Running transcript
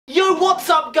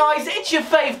What's up guys, it's your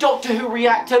fave Doctor Who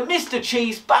reactor, Mr.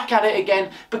 Cheese, back at it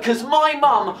again because my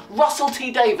mum, Russell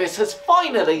T Davies, has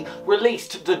finally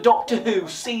released the Doctor Who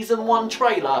Season 1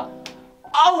 trailer.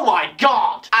 Oh my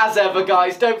god! As ever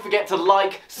guys, don't forget to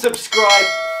like, subscribe,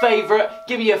 favourite,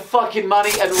 give me your fucking money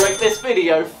and rate this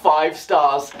video 5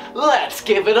 stars. Let's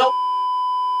give it a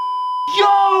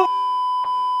yo!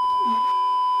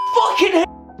 Fucking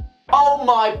oh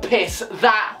my piss,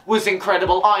 that was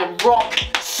incredible. I am rock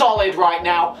solid right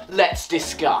now. Let's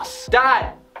discuss.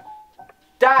 Dad,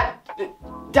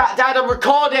 I'm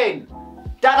recording.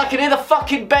 Dad, I can hear the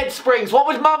fucking bed springs. What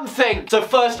would Mum think? So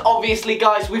first, obviously,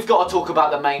 guys, we've got to talk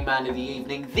about the main man of the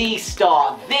evening, the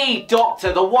star, the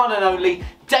Doctor, the one and only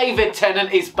David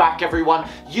Tennant is back, everyone.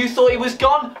 You thought he was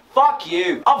gone? Fuck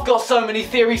you. I've got so many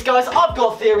theories, guys. I've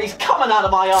got theories coming out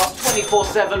of my ass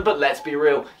 24/7, but let's be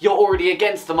real. You're already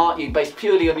against them, aren't you? Based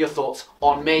purely on your thoughts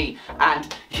on me.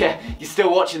 And yeah, you're still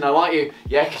watching though, aren't you?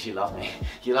 Yeah, because you love me.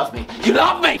 You love me. You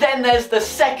love me! Then there's the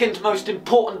second most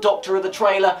important Doctor of the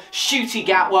trailer, Ncuti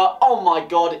Gatwa. Oh my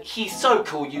god, he's so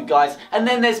cool, you guys. And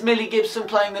then there's Millie Gibson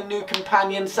playing the new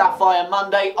companion, Sapphire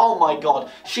Monday. Oh my god,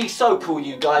 she's so cool,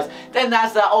 you guys. Then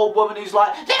there's that old woman who's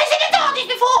like, never seen a TARDIS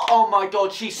before! Oh my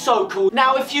god, she's so cool.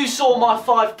 Now, if you saw my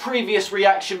 5 previous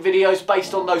reaction videos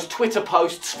based on those Twitter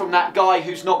posts from that guy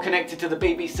who's not connected to the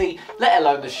BBC, let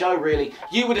alone the show really,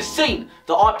 you would have seen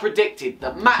that I predicted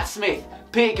that Matt Smith,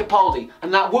 Peter Capaldi,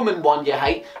 and that woman one you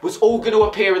hate was all going to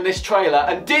appear in this trailer,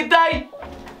 and did they?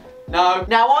 No.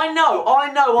 Now I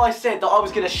know I said that I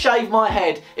was going to shave my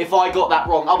head if I got that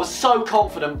wrong. I was so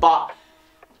confident, but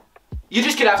you're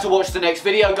just going to have to watch the next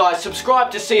video, guys.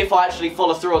 Subscribe to see if I actually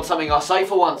follow through on something I say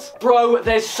for once. Bro,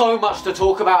 there's so much to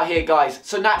talk about here, guys.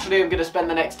 So naturally, I'm going to spend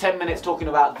the next 10 minutes talking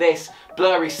about this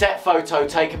blurry set photo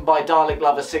taken by Dalek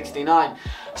Lover 69.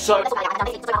 So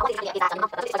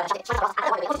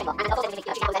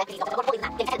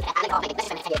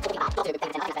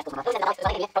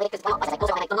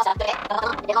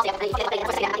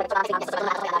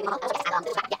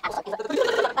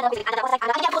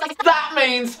that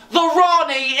means the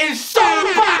Ronnie is so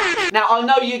back! Now I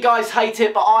know you guys hate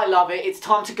it, but I love it. It's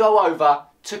time to go over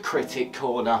to Critic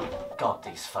Corner. God,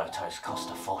 these photos cost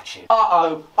a fortune.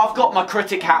 Uh-oh, I've got my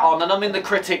critic hat on and I'm in the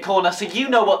Critic Corner, so you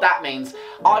know what that means.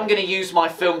 I'm going to use my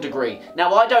film degree.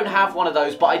 Now, I don't have one of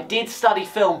those, but I did study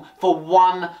film for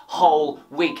 1 whole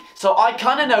week. So I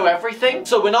kind of know everything.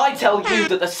 So when I tell you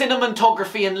that the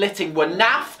cinematography and lighting were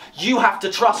naff, you have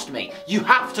to trust me. You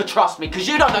have to trust me, because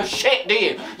you don't know shit, do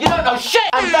you? You don't know shit!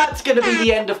 And that's going to be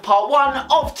the end of part 1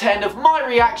 of 10 of my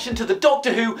reaction to the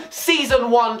Doctor Who Season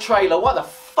 1 trailer. Why the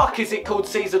fuck is it called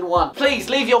Season 1? Please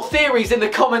leave your theories in the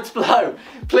comments below.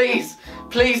 Please.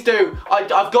 Please do.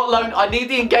 I've got loan. I need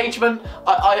the engagement.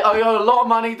 I owe a lot of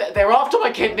money. They're after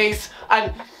my kidneys.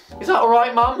 And is that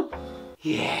alright, Mum?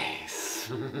 Yes.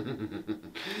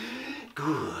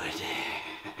 Good.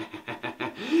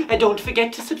 And don't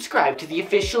forget to subscribe to the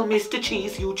official Mr.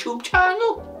 Cheese YouTube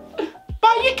channel.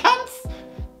 Bye, you cunts!